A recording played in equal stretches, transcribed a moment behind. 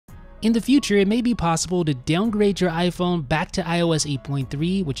In the future, it may be possible to downgrade your iPhone back to iOS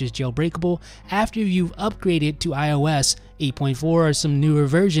 8.3, which is jailbreakable, after you've upgraded to iOS 8.4 or some newer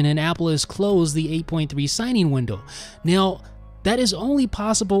version and Apple has closed the 8.3 signing window. Now, that is only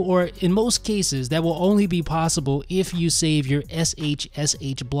possible, or in most cases, that will only be possible if you save your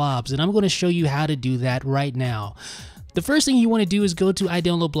SHSH blobs, and I'm going to show you how to do that right now. The first thing you want to do is go to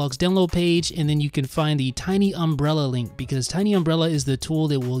iDownload download page, and then you can find the TinyUmbrella link, because TinyUmbrella is the tool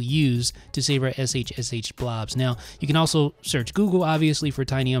that we'll use to save our SHSH blobs. Now, you can also search Google, obviously, for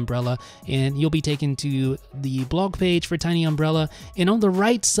TinyUmbrella, and you'll be taken to the blog page for TinyUmbrella, and on the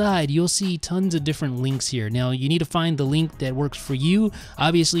right side, you'll see tons of different links here. Now, you need to find the link that works for you.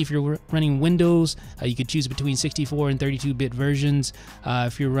 Obviously, if you're running Windows, you could choose between 64 and 32-bit versions.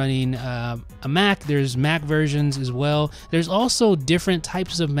 If you're running a Mac, there's Mac versions as well. There's also different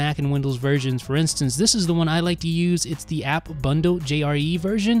types of Mac and Windows versions. For instance, this is the one I like to use. It's the App Bundle JRE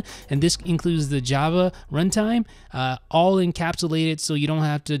version, and this includes the Java runtime, all encapsulated, so you don't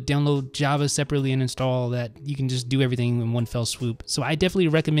have to download Java separately and install all that. You can just do everything in one fell swoop. So I definitely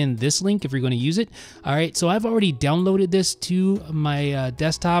recommend this link if you're going to use it. All right, so I've already downloaded this to my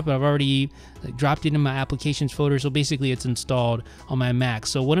desktop. I've already dropped it in my applications folder, so basically it's installed on my Mac.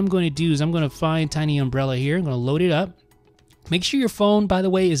 So what I'm going to do is I'm going to find TinyUmbrella here. I'm going to load it up. Make sure your phone, by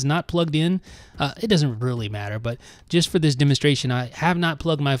the way, is not plugged in. It doesn't really matter, but just for this demonstration, I have not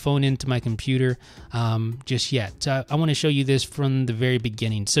plugged my phone into my computer just yet. So I want to show you this from the very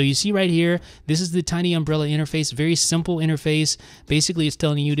beginning. So you see right here, this is the TinyUmbrella interface, very simple interface. Basically, it's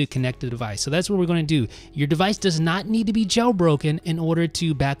telling you to connect the device. So that's what we're going to do. Your device does not need to be jailbroken in order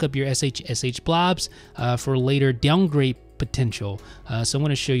to back up your SHSH blobs for later downgrade potential. So I'm going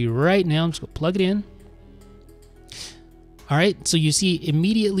to show you right now. I'm just going to plug it in. All right, so you see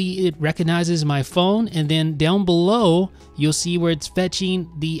immediately it recognizes my phone, and then down below you'll see where it's fetching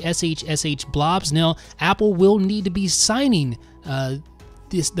the SHSH blobs. Now, Apple will need to be signing the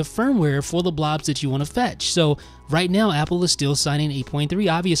firmware for the blobs that you want to fetch. So right now, Apple is still signing 8.3,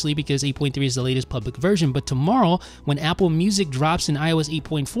 obviously, because 8.3 is the latest public version. But tomorrow, when Apple Music drops and iOS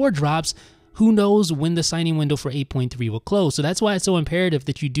 8.4 drops, who knows when the signing window for 8.3 will close. So that's why it's so imperative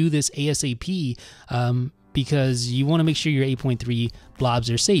that you do this ASAP, because you want to make sure your 8.3 blobs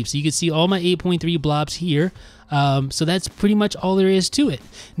are safe. So you can see all my 8.3 blobs here. So that's pretty much all there is to it.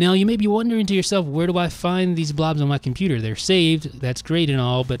 Now, you may be wondering to yourself, where do I find these blobs on my computer? They're saved, that's great and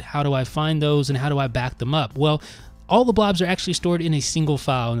all, but how do I find those and how do I back them up? Well, all the blobs are actually stored in a single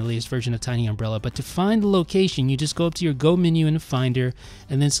file in the latest version of TinyUmbrella, but to find the location, you just go up to your Go menu in the Finder,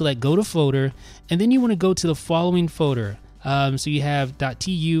 and then select Go to Folder, and then you want to go to the following folder. So you have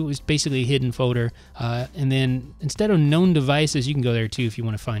 .tu is basically a hidden folder, and then instead of known devices, you can go there too if you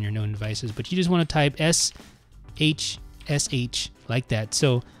want to find your known devices, but you just want to type SHSH like that.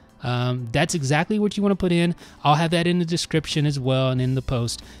 So that's exactly what you want to put in. I'll have that in the description as well and in the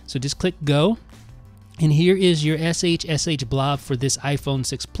post. So just click Go, and here is your SHSH blob for this iPhone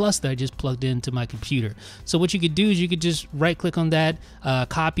 6 Plus that I just plugged into my computer. So what you could do is you could just right click on that,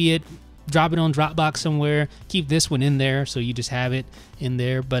 copy it, drop it on Dropbox somewhere, keep this one in there so you just have it in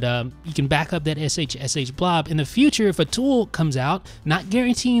there, but you can back up that SHSH blob. In the future, if a tool comes out, not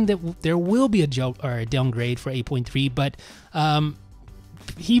guaranteeing that there will be a downgrade for 8.3, but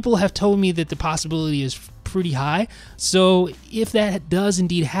people have told me that the possibility is pretty high. So if that does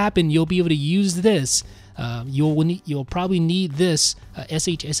indeed happen, you'll be able to use this. You'll probably need this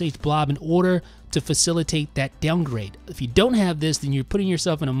SHSH blob in order to facilitate that downgrade. If you don't have this, then you're putting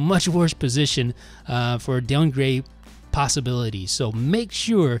yourself in a much worse position for a downgrade possibility. So make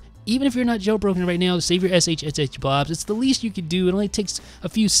sure, even if you're not jailbroken right now, to save your SHSH blobs. It's the least you could do. It only takes a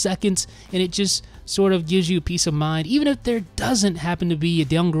few seconds, and it just sort of gives you peace of mind. Even if there doesn't happen to be a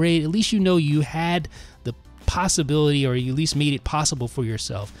downgrade, at least you know you had the possibility, or you at least made it possible for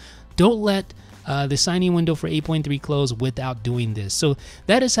yourself. Don't let the signing window for 8.3 close without doing this. So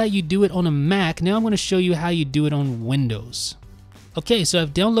that is how you do it on a Mac. Now I'm going to show you how you do it on Windows. Okay, so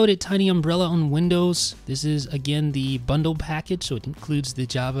I've downloaded TinyUmbrella on Windows. This is, again, the bundle package, so it includes the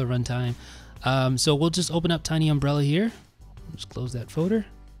Java runtime. So we'll just open up TinyUmbrella here. Just close that folder.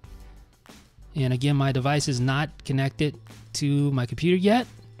 And again, my device is not connected to my computer yet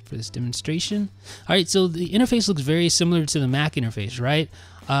for this demonstration. All right, so the interface looks very similar to the Mac interface, right?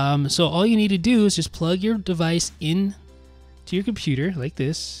 So all you need to do is just plug your device in to your computer like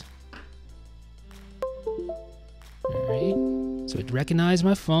this. All right, so it recognized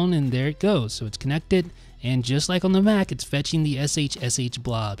my phone, and there it goes. So it's connected, and just like on the Mac, it's fetching the SHSH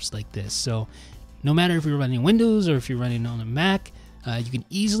blobs like this. So no matter if you're running Windows or if you're running on a Mac, you can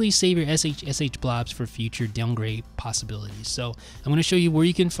easily save your SHSH blobs for future downgrade possibilities. So I'm going to show you where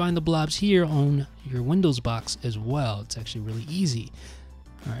you can find the blobs here on your Windows box as well. It's actually really easy.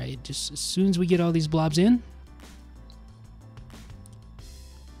 All right, just as soon as we get all these blobs in,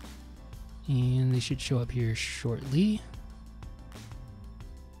 and they should show up here shortly.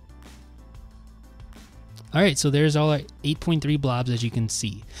 All right, so there's all our 8.3 blobs, as you can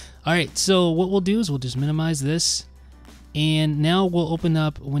see. All right, so what we'll do is we'll just minimize this. And now we'll open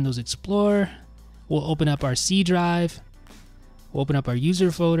up Windows Explorer. We'll open up our C drive. We'll open up our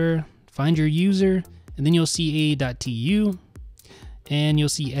user folder, find your user, and then you'll see a.tu, and you'll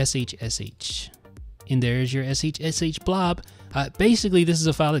see SHSH. And there's your SHSH blob. Basically, this is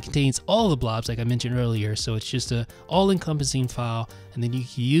a file that contains all the blobs, like I mentioned earlier. So it's just a all-encompassing file, and then you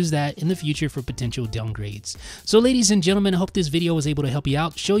can use that in the future for potential downgrades. So ladies and gentlemen, I hope this video was able to help you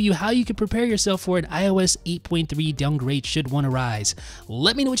out, show you how you can prepare yourself for an iOS 8.3 downgrade should one arise.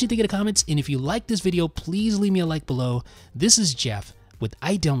 Let me know what you think in the comments, and if you like this video, please leave me a like below. This is Jeff with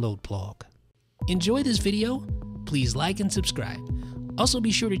iDownloadBlog. Enjoy this video? Please like and subscribe. Also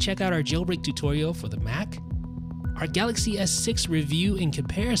be sure to check out our jailbreak tutorial for the Mac, our Galaxy S6 review and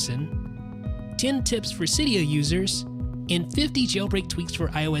comparison, 10 tips for Cydia users, and 50 jailbreak tweaks for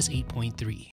iOS 8.3.